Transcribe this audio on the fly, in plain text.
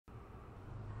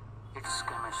It's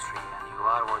chemistry and you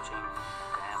are watching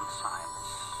Chem Science.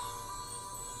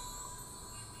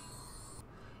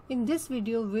 In this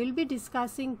video, we'll be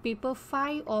discussing paper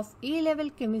 5 of A-level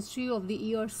chemistry of the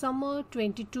year summer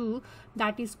 22,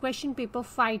 that is question paper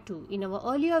 5-2. In our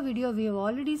earlier video, we have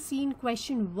already seen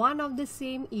question 1 of the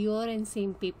same year and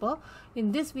same paper.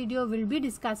 In this video, we'll be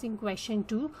discussing question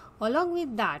 2. Along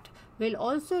with that, we'll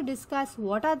also discuss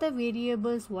what are the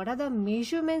variables, what are the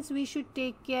measurements we should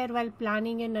take care while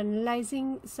planning and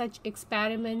analyzing such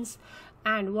experiments,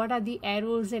 and what are the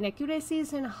errors and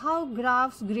accuracies, and how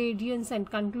graphs, gradients and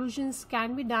conclusions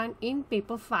can be done in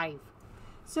paper 5.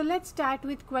 So let's start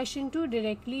with question 2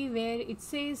 directly, where it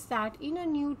says that in a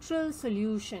neutral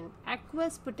solution,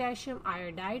 aqueous potassium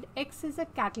iodide acts as a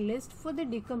catalyst for the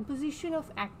decomposition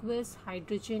of aqueous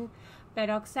hydrogen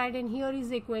peroxide, and here is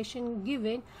the equation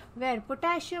given where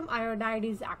potassium iodide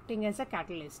is acting as a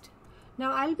catalyst.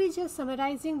 Now I'll be just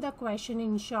summarizing the question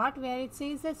in short, where it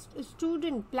says that a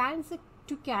student plans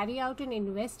to carry out an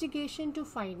investigation to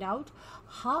find out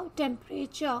how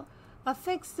temperature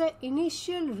affects the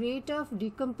initial rate of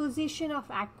decomposition of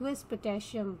aqueous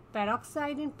potassium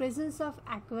peroxide in presence of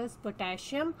aqueous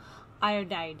potassium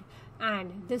iodide.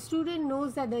 And the student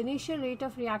knows that the initial rate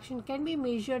of reaction can be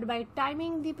measured by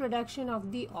timing the production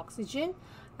of the oxygen.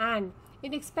 And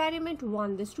in experiment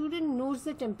 1, the student knows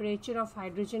the temperature of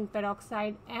hydrogen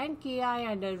peroxide and Ki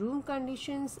under room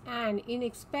conditions, and in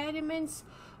experiments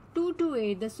 2 to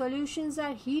 8, the solutions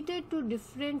are heated to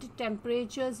different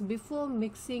temperatures before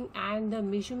mixing and the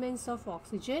measurements of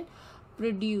oxygen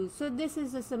produced. So this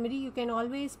is a summary. You can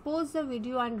always pause the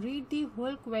video and read the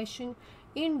whole question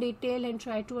in detail and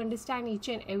try to understand each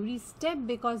and every step,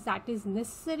 because that is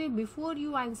necessary before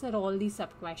you answer all the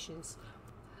sub questions.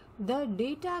 The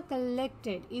data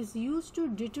collected is used to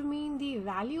determine the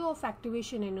value of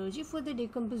activation energy for the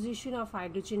decomposition of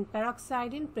hydrogen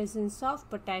peroxide in presence of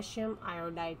potassium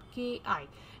iodide, Ki.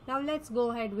 Now let's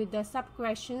go ahead with the sub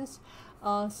questions.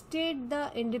 State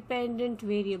the independent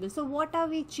variable. So what are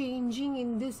we changing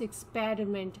in this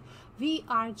experiment? We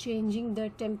are changing the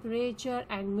temperature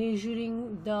and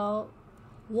measuring the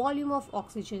volume of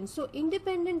oxygen. So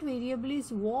independent variable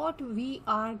is what we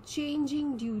are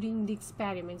changing during the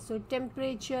experiment. So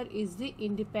temperature is the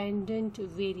independent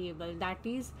variable, that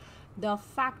is the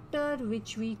factor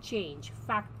which we change.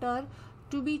 Factor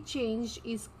to be changed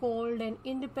is called an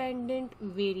independent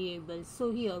variable.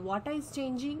 So here what is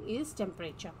changing is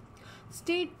temperature.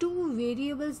 State 2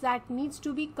 variables that needs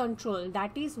to be controlled,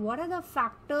 that is what are the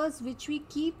factors which we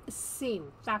keep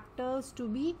same, factors to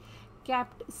be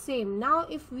kept same. Now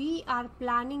if we are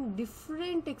planning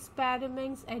different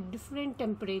experiments at different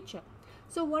temperature,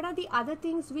 so what are the other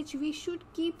things which we should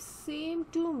keep same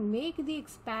to make the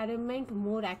experiment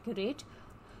more accurate?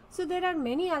 So there are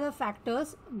many other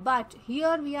factors, but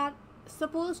here we are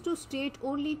supposed to state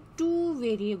only 2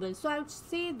 variables. So I would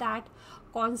say that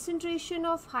concentration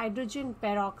of hydrogen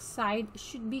peroxide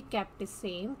should be kept the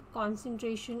same,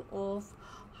 concentration of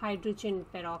hydrogen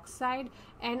peroxide,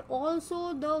 and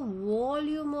also the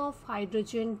volume of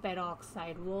hydrogen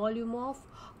peroxide, volume of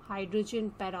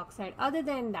hydrogen peroxide. Other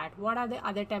than that, what are the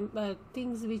other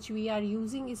things which we are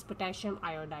using is potassium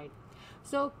iodide.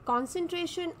 So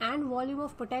concentration and volume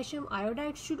of potassium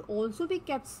iodide should also be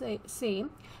kept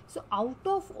same. So out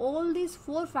of all these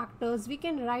 4 factors, we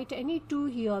can write any 2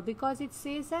 here, because it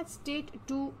says that state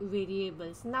 2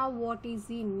 variables. Now what is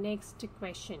the next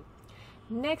question?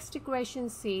 Next question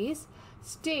says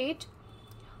state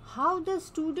how the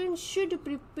student should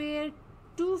prepare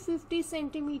 250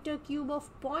 centimeter cube of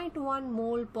 0.1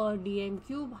 mole per dm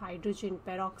cube hydrogen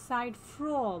peroxide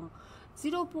from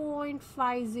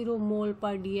 0.50 mole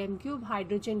per dm cube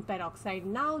hydrogen peroxide.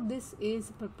 Now this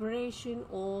is preparation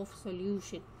of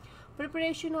solution.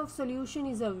 Preparation of solution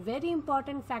is a very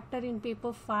important factor in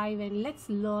paper 5, and let's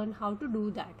learn how to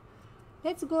do that.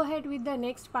 Let's go ahead with the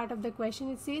next part of the question.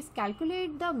 It says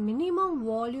calculate the minimum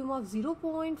volume of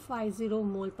 0.50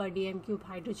 mole per dm cube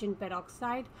hydrogen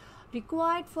peroxide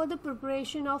required for the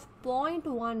preparation of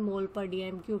 0.1 mole per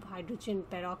dm cube hydrogen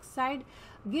peroxide.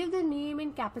 Give the name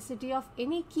and capacity of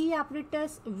any key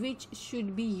apparatus which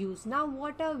should be used. Now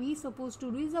what are we supposed to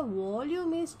do is the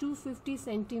volume is 250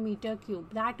 centimeter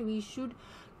cube, that we should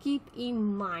keep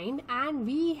in mind, and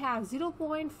we have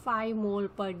 0.5 mole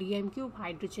per dm cube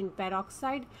hydrogen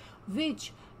peroxide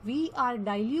which we are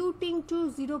diluting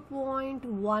to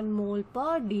 0.1 mole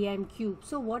per dm cube.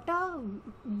 So what are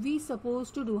we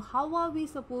supposed to do? How are we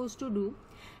supposed to do?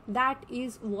 That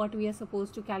is what we are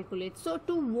supposed to calculate. So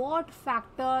to what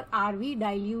factor are we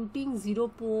diluting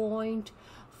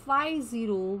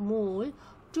 0.50 mole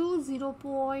to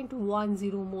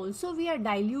 0.10 mole. So we are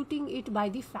diluting it by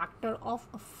the factor of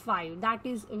 5. That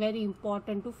is very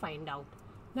important to find out.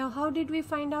 Now how did we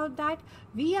find out that?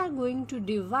 We are going to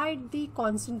divide the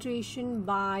concentration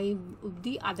by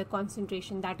the other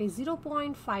concentration, that is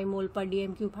 0.5 mole per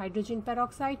dm cube hydrogen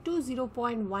peroxide to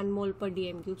 0.1 mole per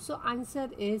dm cube. So answer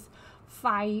is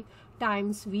 5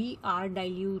 times we are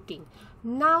diluting.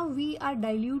 Now we are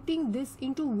diluting this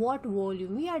into what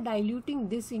volume? We are diluting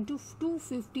this into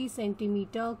 250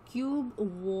 centimeter cube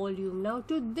volume. Now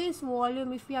to this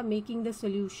volume, if we are making the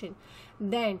solution,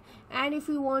 then and if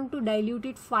we want to dilute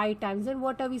it 5 times, then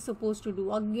what are we supposed to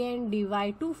do? Again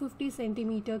divide 250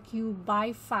 centimeter cube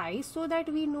by 5, so that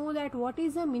we know that what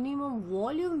is the minimum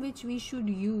volume which we should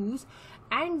use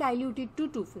and dilute it to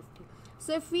 250.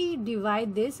 So if we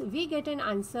divide this, we get an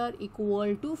answer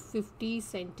equal to 50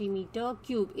 centimeter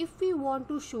cube. If we want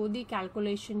to show the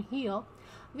calculation here,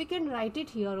 we can write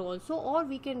it here also, or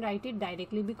we can write it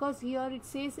directly, because here it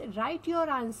says write your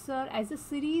answer as a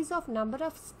series of number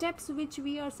of steps which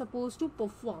we are supposed to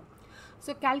perform.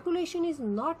 So calculation is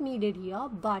not needed here,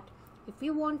 but if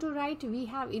we want to write, we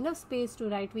have enough space to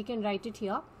write, we can write it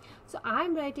here. So I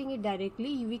am writing it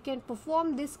directly. We can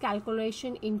perform this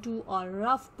calculation into a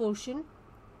rough portion.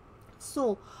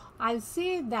 So I'll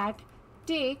say that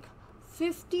take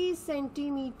 50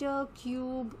 centimeter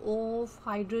cube of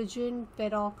hydrogen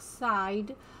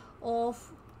peroxide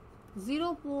of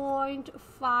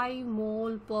 0.5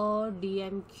 mole per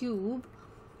dm cube.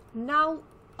 Now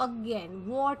again,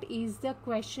 what is the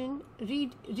question?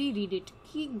 Reread it.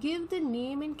 Give the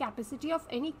name and capacity of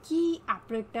any key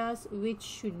apparatus which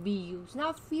should be used. Now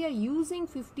if we are using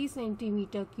 50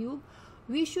 centimeter cube,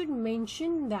 we should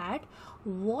mention that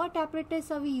what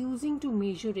apparatus are we using to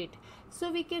measure it.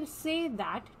 So we can say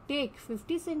that take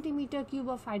 50 centimeter cube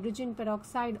of hydrogen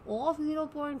peroxide of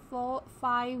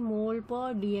 0.45 mole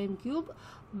per dm cube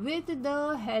with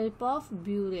the help of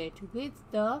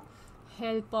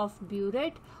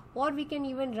burette, or we can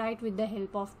even write with the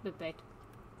help of pipette,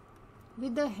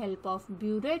 with the help of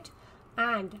burette,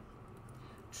 and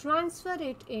transfer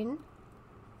it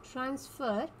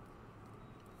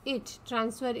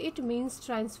means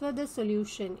transfer the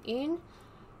solution in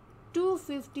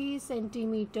 250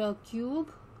 centimeter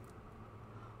cube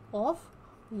of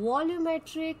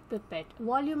volumetric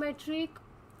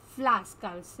flask.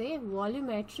 I'll say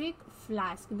volumetric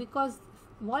flask, because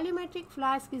volumetric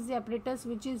flask is the apparatus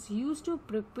which is used to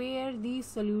prepare the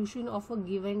solution of a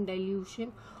given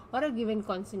dilution or a given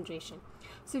concentration.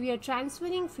 So we are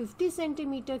transferring 50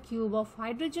 centimeter cube of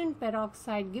hydrogen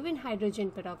peroxide, given hydrogen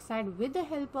peroxide, with the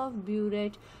help of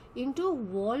burette into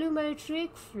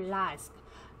volumetric flask.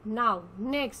 Now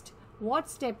next, what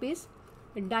step is?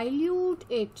 Dilute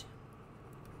it.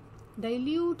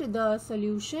 Dilute the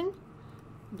solution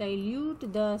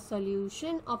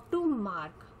up to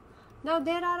mark. Now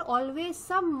there are always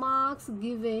some marks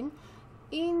given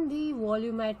in the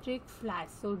volumetric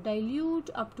flask. So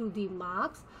dilute up to the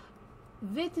marks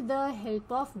with the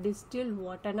help of distilled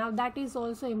water. Now that is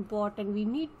also important. We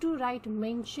need to write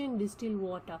mention distilled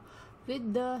water,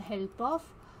 with the help of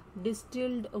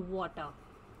distilled water.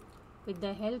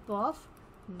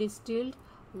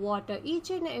 Each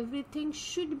and everything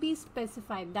should be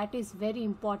specified. That is very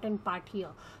important part here.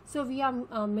 So we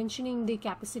are mentioning the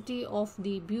capacity of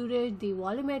the burette, the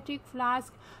volumetric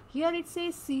flask. Here it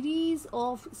says series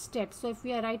of steps. So if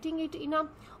we are writing it in a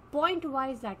point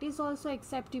wise, that is also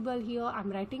acceptable. Here I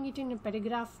am writing it in a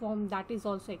paragraph form, that is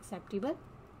also acceptable.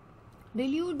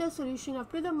 Dilute the solution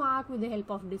up to the mark with the help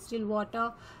of distilled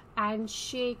water and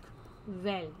shake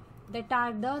well. That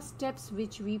are the steps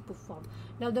which we perform.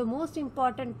 Now the most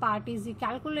important part is the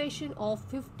calculation of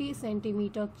 50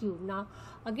 centimeter cube. Now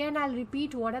again I'll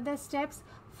repeat what are the steps.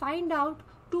 Find out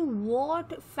to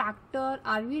what factor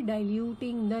are we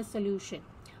diluting the solution.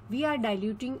 We are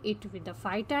diluting it with the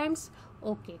 5 times.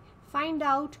 Okay. Find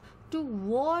out to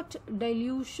what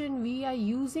dilution we are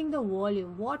using the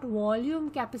volume, what volume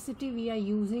capacity we are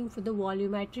using for the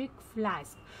volumetric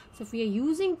flask. So if we are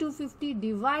using 250,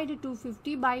 divide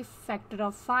 250 by factor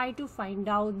of 5 to find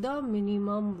out the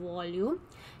minimum volume,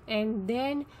 and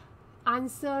then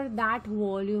answer that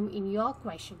volume in your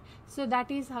question. So that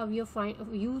is how we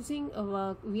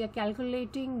are we are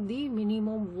calculating the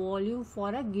minimum volume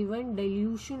for a given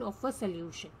dilution of a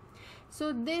solution.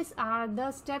 So these are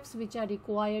the steps which are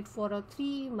required for a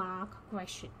 3-mark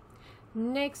question.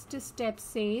 Next step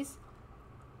says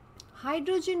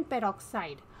hydrogen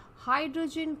peroxide.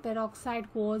 Hydrogen peroxide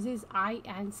causes eye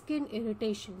and skin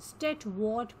irritation. State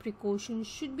what precautions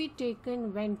should be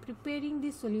taken when preparing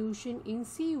the solution in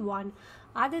C1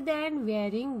 other than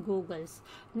wearing goggles.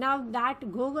 Now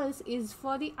that goggles is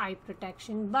for the eye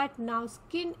protection, but now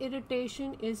skin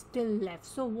irritation is still left.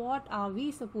 So what are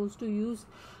we supposed to use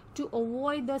to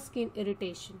avoid the skin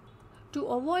irritation? To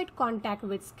avoid contact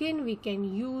with skin, we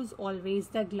can use always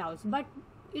the gloves, but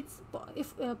it's,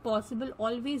 if possible,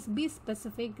 always be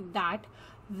specific that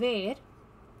wear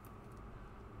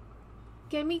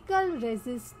chemical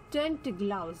resistant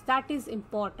gloves. That is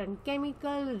important,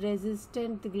 chemical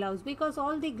resistant gloves, because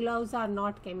all the gloves are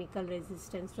not chemical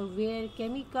resistant. So wear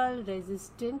chemical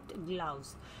resistant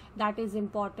gloves. That is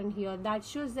important here. That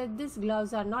shows that these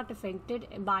gloves are not affected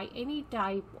by any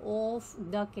type of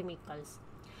the chemicals.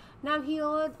 Now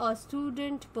here a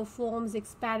student performs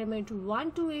experiment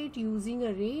 1 to 8 using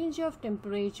a range of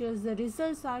temperatures. The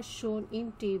results are shown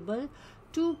in table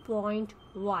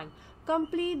 2.1.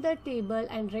 Complete the table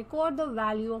and record the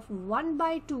value of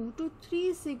 1/2 to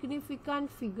 3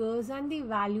 significant figures and the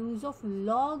values of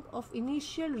log of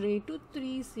initial rate to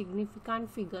 3 significant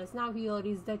figures. Now here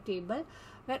is the table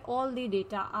where all the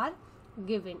data are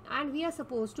given and we are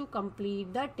supposed to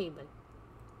complete the table.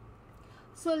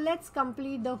 So let's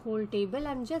complete the whole table,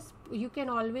 and just you can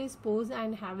always pause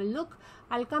and have a look.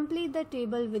 I'll complete the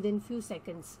table within few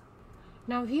seconds.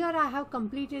 Now here I have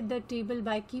completed the table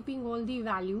by keeping all the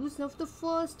values. Of the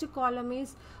first column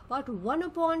is what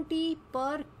 1/T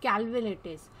per Kelvin it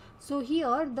is. So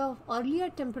here the earlier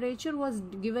temperature was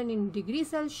given in degree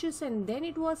Celsius and then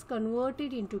it was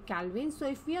converted into Kelvin. So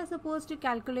if we are supposed to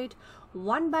calculate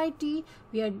 1/T,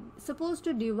 we are supposed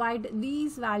to divide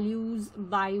these values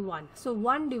by 1. So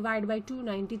 1 divided by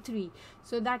 293.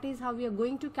 So that is how we are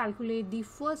going to calculate the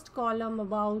first column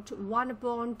about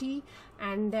 1/T,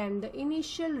 and then the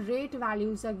initial rate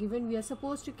values are given. We are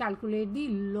supposed to calculate the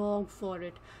log for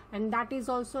it, and that is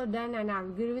also done, and I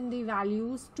have given the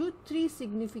values to 3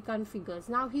 significant figures.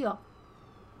 Now here,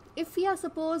 if we are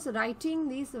suppose writing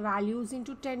these values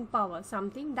into 10 power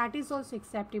something, that is also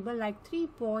acceptable, like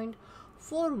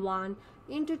 3.41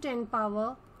 into 10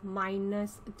 power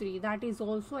minus 3, that is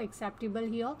also acceptable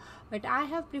here, but I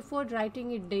have preferred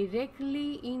writing it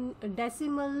directly in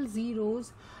decimal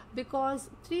zeros because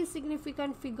 3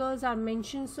 significant figures are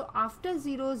mentioned, so after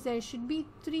zeros there should be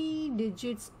 3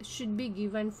 digits should be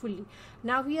given fully.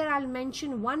 Now here I'll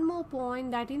mention one more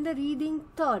point, that in the reading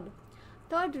third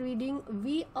reading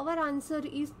our answer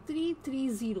is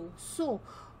 330. So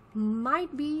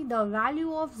might be the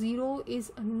value of 0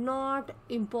 is not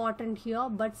important here,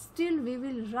 but still we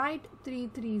will write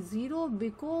 330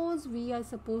 because we are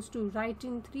supposed to write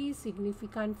in 3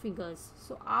 significant figures.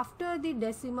 So after the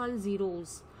decimal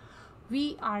zeros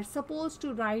we are supposed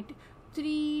to write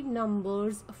 3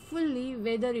 numbers fully,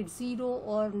 whether it's 0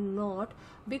 or not,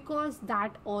 because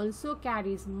that also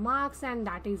carries marks and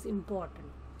that is important.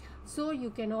 So you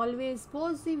can always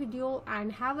pause the video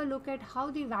and have a look at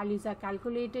how the values are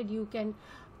calculated. You can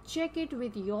check it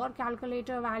with your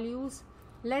calculator values.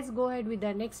 Let's go ahead with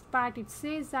the next part. It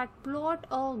says that plot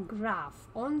a graph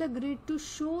on the grid to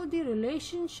show the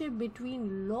relationship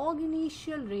between log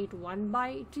initial rate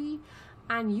 1/T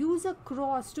and use a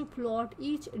cross to plot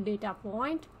each data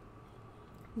point.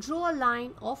 Draw a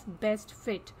line of best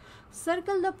fit.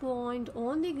 Circle the point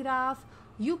on the graph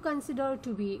you consider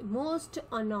to be most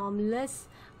anomalous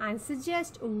and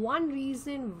suggest one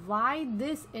reason why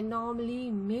this anomaly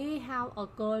may have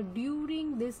occurred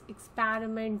during this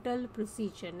experimental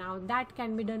procedure. Now that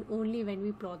can be done only when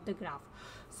we plot the graph.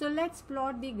 So let's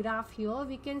plot the graph here.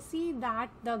 We can see that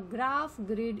the graph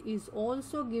grid is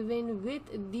also given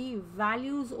with the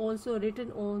values also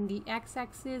written on the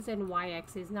x-axis and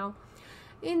y-axis. Now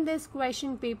in this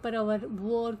question paper our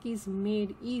work is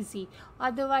made easy,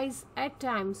 otherwise at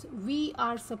times we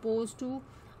are supposed to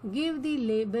give the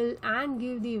label and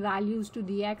give the values to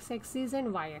the x-axis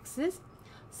and y-axis.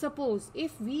 Suppose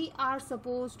if we are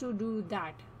supposed to do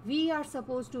that, we are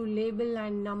supposed to label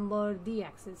and number the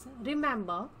axis.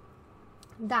 Remember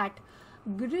that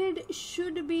grid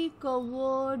should be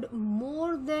covered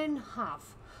more than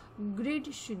half.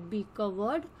 Grid should be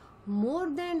covered more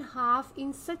than half.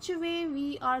 In such a way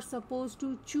we are supposed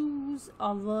to choose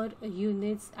our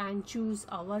units and choose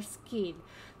our scale.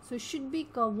 So should be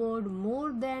covered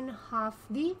more than half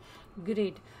the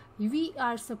grid. We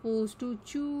are supposed to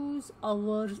choose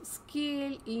our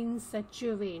scale in such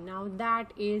a way. Now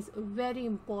that is very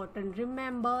important.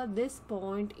 Remember this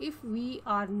point. If we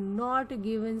are not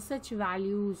given such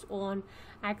values on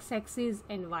x-axis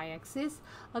and y-axis,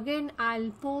 again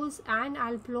I'll pause and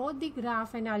I'll plot the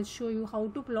graph and I'll show you how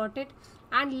to plot it.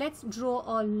 and let's draw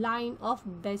a line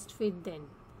of best fit then.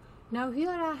 Now here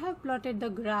I have plotted the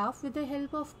graph with the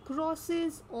help of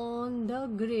crosses on the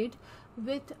grid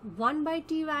with 1 by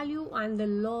t value and the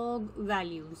log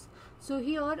values. So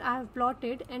here I have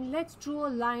plotted, and let's draw a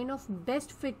line of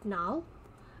best fit now.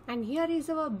 And here is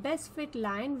our best fit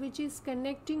line, which is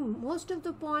connecting most of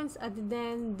the points other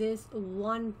than this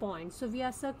one point. So we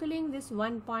are circling this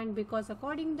one point because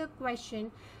according to the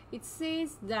question it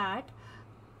says that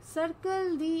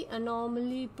circle the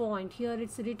anomaly point. Here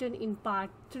it's written in part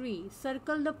 3.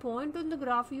 Circle the point on the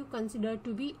graph you consider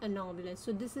to be anomalous.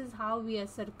 So this is how we are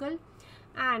circled.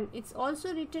 And it's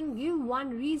also written, give one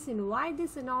reason why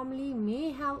this anomaly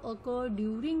may have occurred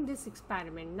during this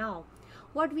experiment. Now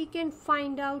what we can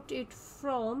find out it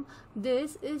from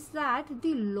this is that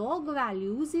the log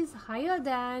values is higher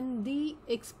than the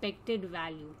expected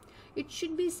value. It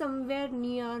should be somewhere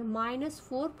near minus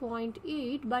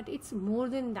 4.8, but it's more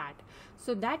than that.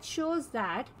 So that shows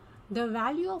that the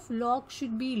value of log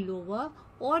should be lower,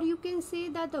 or you can say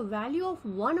that the value of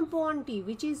 1 upon t,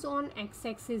 which is on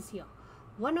x-axis here,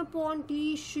 1 upon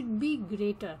t should be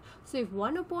greater. So if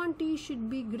 1 upon t should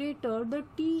be greater, the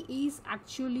t is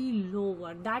actually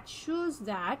lower. That shows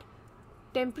that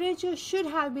temperature should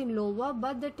have been lower,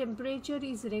 but the temperature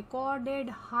is recorded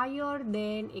higher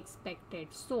than expected.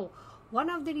 So one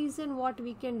of the reason what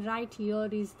we can write here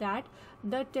is that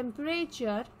the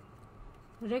temperature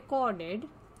recorded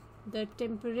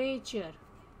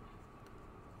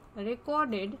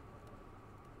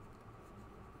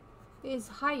is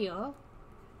higher.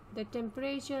 The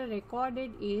temperature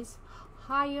recorded is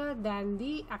higher than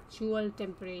the actual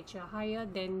temperature,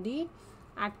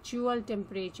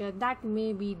 that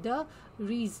may be the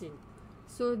reason.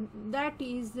 So that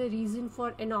is the reason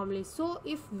for anomaly. So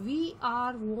if we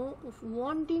are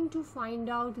wanting to find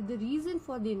out the reason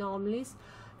for the anomalies,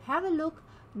 have a look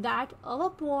that our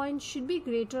point should be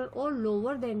greater or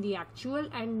lower than the actual,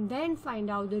 and then find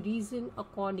out the reason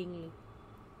accordingly.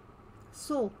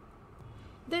 So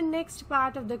the next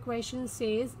part of the question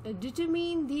says,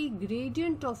 determine the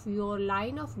gradient of your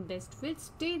line of best fit.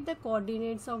 State the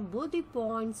coordinates of both the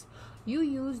points you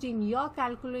used in your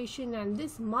calculation, and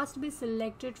this must be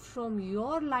selected from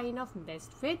your line of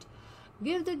best fit.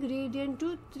 Give the gradient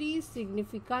to 3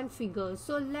 significant figures.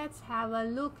 So let's have a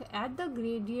look at the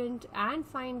gradient and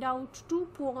find out 2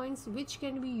 points which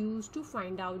can be used to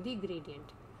find out the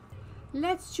gradient.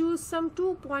 Let's choose some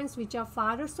 2 points which are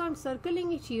farther. So I'm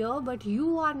circling it here, but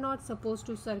you are not supposed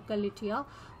to circle it here.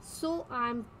 So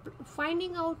I'm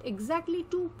finding out exactly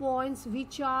 2 points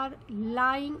which are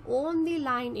lying on the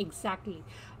line exactly.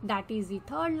 That is the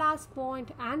third last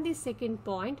point and the second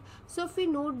point. So if we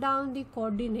note down the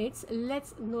coordinates,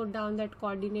 let's note down that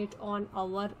coordinate on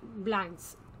our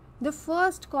blanks. The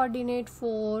first coordinate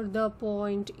for the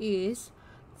point is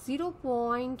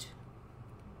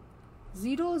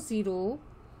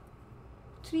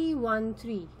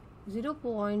 0.00313,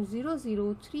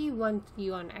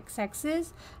 0.00313 on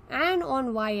x-axis, and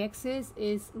on y-axis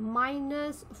is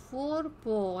minus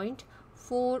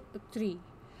 4.43.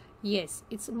 Yes,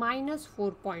 it's minus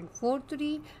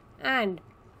 4.43. And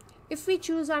if we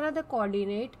choose another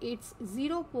coordinate, it's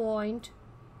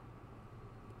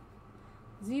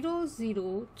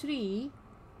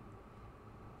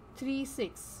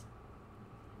 0.00336.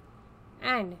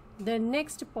 And the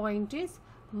next point is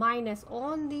minus,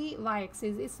 on the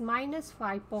y-axis is minus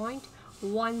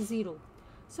 5.10.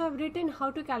 So I've written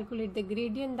how to calculate the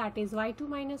gradient, that is y2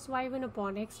 minus y1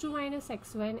 upon x2 minus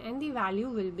x1, and the value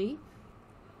will be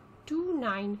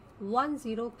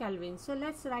 2910 Kelvin. So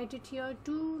let's write it here,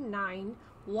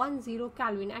 2910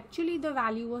 Kelvin. Actually the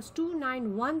value was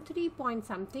 2913 point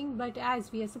something, but as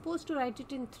we are supposed to write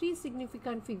it in 3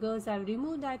 significant figures, I've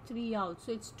removed that 3 out.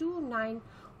 So it's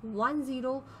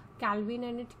 2910 Kelvin,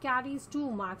 and it carries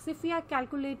 2 marks. If we have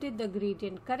calculated the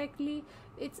gradient correctly,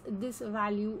 it's this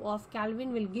value of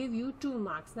Kelvin will give you 2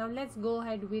 marks. Now let's go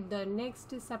ahead with the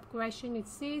next sub question. It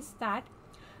says that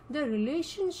the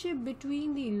relationship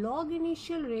between the log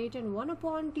initial rate and 1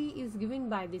 upon t is given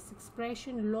by this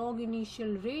expression. Log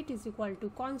initial rate is equal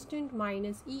to constant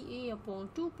minus EA upon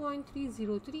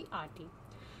 2.303 RT.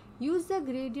 Use the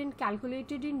gradient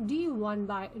calculated in D1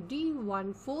 by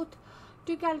D1/4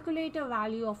 to calculate a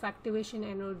value of activation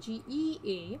energy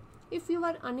EA. If you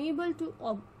are unable to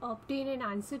obtain an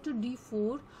answer to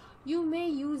D4, you may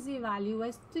use the value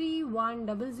as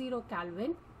 3100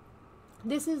 Kelvin.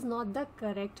 This is not the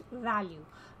correct value.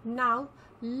 Now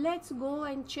let's go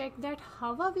and check that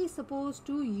how are we supposed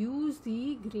to use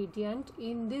the gradient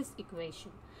in this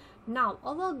equation. Now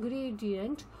our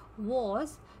gradient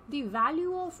was the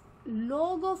value of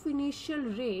log of initial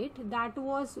rate, that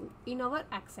was in our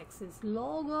x-axis,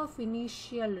 log of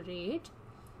initial rate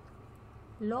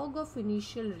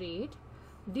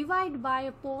divide by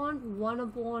upon 1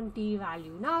 upon t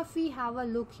value. Now if we have a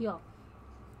look here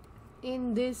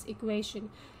in this equation,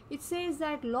 it says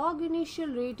that log initial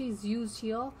rate is used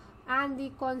here and the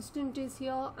constant is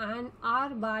here and r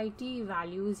by t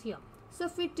value is here. So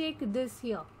if we take this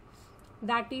here,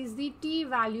 that is the t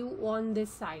value on this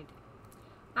side,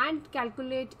 and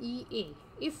calculate EA.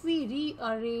 If we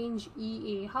rearrange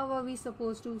EA, how are we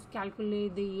supposed to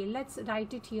calculate the EA? Let's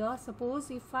write it here.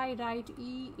 Suppose if I write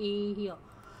EA here,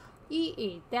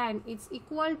 EA, then it's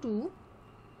equal to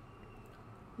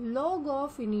log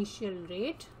of initial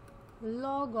rate,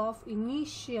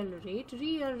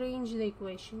 rearrange the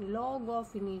equation, log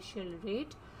of initial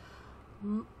rate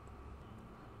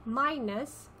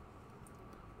minus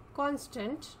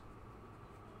constant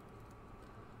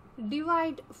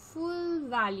divide full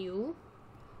value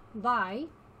by,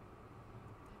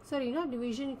 sorry, not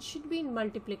division, it should be in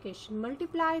multiplication,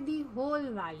 multiply the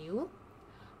whole value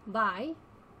by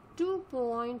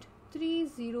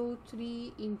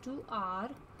 2.303 into r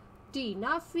t.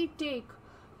 Now if we take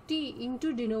t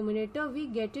into denominator, we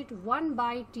get it 1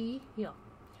 by t here.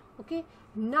 Okay,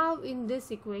 now in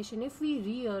this equation, if we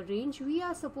rearrange, we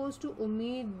are supposed to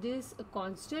omit this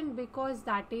constant because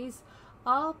that is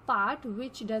a part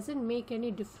which doesn't make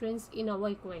any difference in our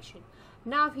equation.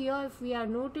 Now here if we are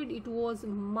noted, it was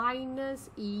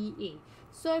minus EA.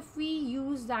 So if we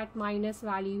use that minus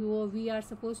value, or we are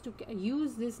supposed to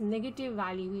use this negative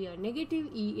value here, negative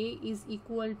EA is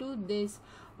equal to this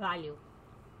value.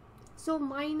 So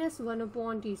minus 1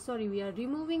 upon t, sorry, we are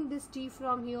removing this t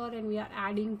from here and we are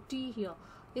adding t here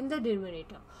in the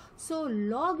denominator. So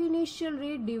log initial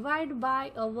rate divided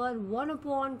by our 1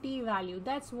 upon t value,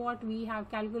 that's what we have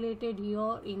calculated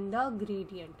here in the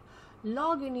gradient.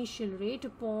 Log initial rate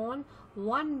upon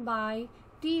 1 by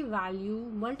t value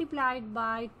multiplied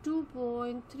by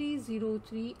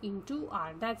 2.303 into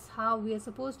r. That's how we are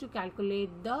supposed to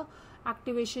calculate the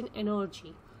activation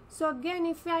energy. So again,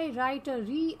 if I write a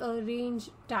rearrange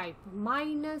type,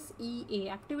 minus EA,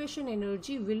 activation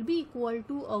energy will be equal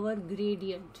to our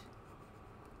gradient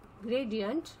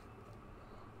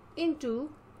into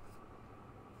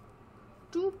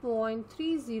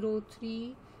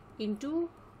 2.303 into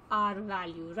r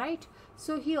value, right?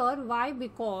 So here why?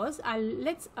 Because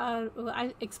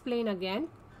I'll explain again.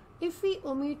 If we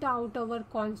omit out our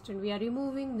constant, we are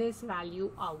removing this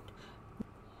value out.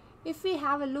 If we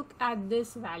have a look at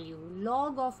this value,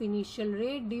 log of initial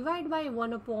rate divided by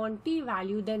 1 upon t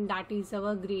value, then that is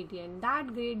our gradient.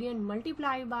 That gradient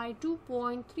multiplied by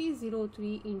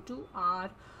 2.303 into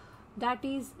r, that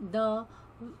is the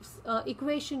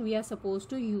equation we are supposed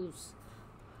to use.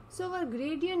 So our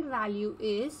gradient value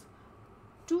is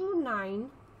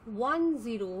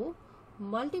 2910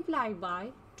 multiplied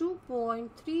by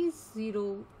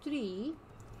 2.303,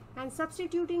 and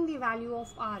substituting the value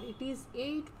of r, it is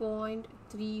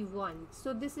 8.31.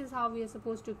 So this is how we are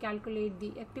supposed to calculate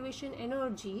the activation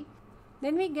energy.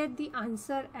 Then we get the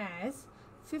answer as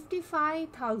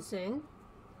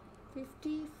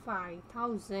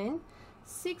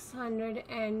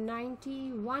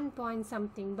 55,691 point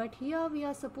something, but here we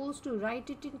are supposed to write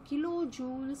it in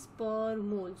kilojoules per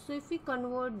mole. So if we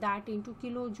convert that into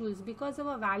kilojoules, because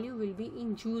our value will be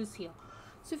in joules here,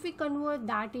 so if we convert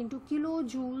that into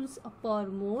kilojoules per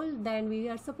mole, then we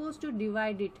are supposed to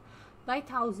divide it by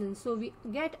 1000. So we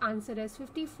get answer as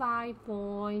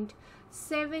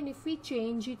 55.7 if we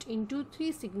change it into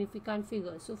 3 significant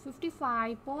figures. So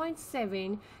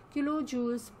 55.7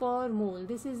 kilojoules per mole.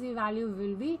 This is the value we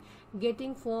will be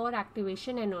getting for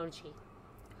activation energy.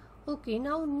 Okay,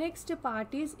 now next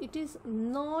part is, it is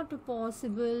not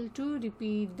possible to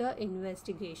repeat the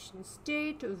investigation.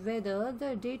 State whether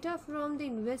the data from the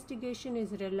investigation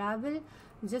is reliable.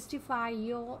 Justify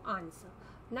your answer.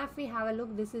 Now if we have a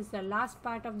look, this is the last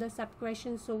part of the sub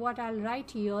question. So what I'll write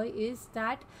here is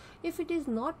that if it is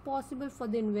not possible for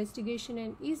the investigation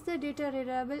and is the data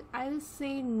reliable, I'll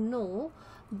say no,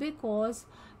 because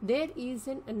there is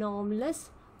an anomalous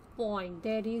point,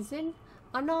 there is an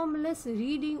anomalous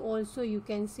reading also, you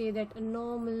can say that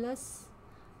anomalous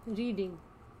reading.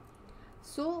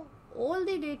 So all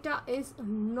the data is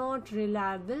not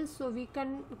reliable, so we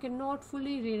cannot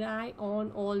fully rely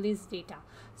on all this data.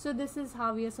 So this is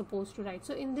how we are supposed to write.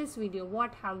 So in this video,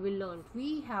 what have we learned?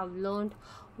 We have learned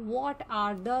what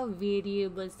are the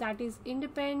variables, that is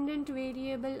independent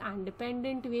variable and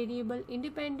dependent variable.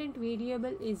 Independent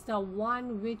variable is the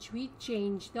one which we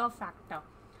change the factor.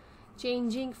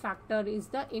 Changing factor is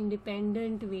the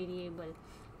independent variable,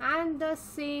 and the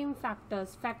same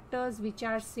factors which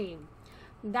are same,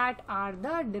 that are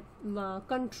the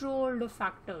controlled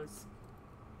factors.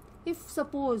 If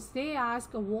suppose they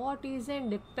ask what is a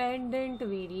dependent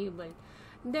variable,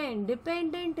 then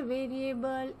dependent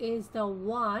variable is the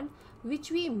one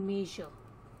which we measure.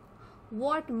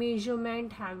 What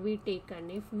measurement have we taken?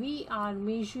 If we are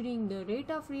measuring the rate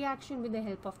of reaction with the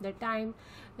help of the time,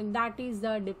 and that is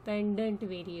the dependent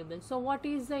variable. So what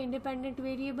is the independent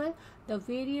variable? The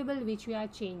variable which we are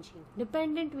changing.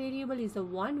 Dependent variable is the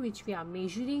one which we are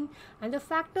measuring, and the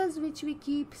factors which we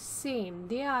keep same,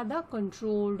 they are the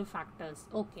controlled factors.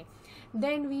 Okay,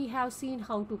 then we have seen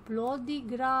how to plot the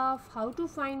graph, how to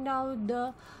find out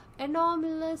the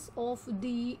anomalous of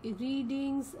the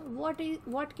readings,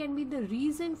 what can be the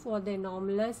reason for the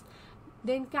anomalous,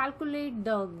 then calculate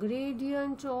the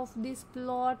gradient of this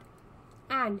plot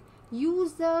and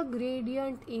use the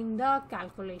gradient in the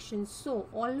calculation. So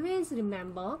always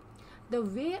remember, the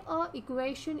way a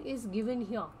equation is given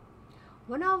here,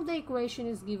 one of the equation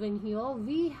is given here,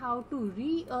 we have to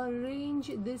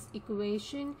rearrange this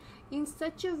equation in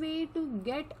such a way to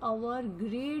get our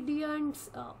gradients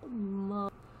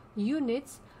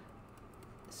units,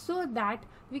 so that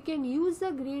we can use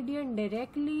the gradient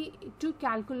directly to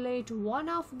calculate one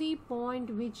of the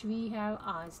point which we have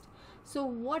asked. So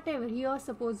whatever here,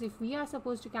 suppose if we are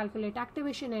supposed to calculate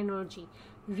activation energy,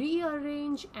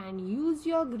 rearrange and use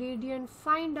your gradient,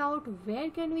 find out where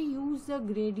can we use the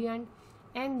gradient,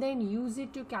 and then use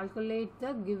it to calculate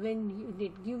the given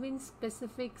unit, given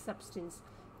specific substance.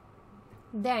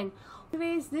 Then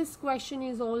always this question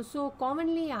is also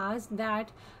commonly asked,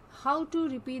 that how to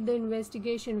repeat the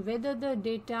investigation, whether the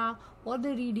data or the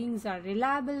readings are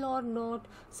reliable or not.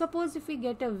 Suppose if we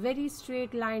get a very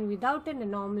straight line without an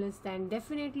anomalous, then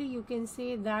definitely you can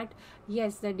say that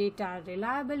yes, the data are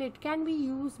reliable. It can be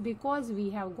used because we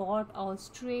have got a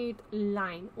straight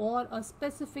line or a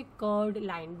specific curved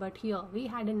line, but here we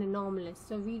had an anomalous,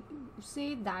 so we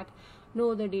say that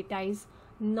no, the data is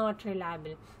not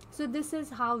reliable. So this is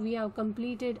how we have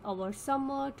completed our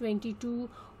summer 22.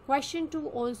 Question 2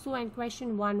 also and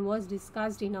question 1 was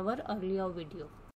discussed in our earlier video.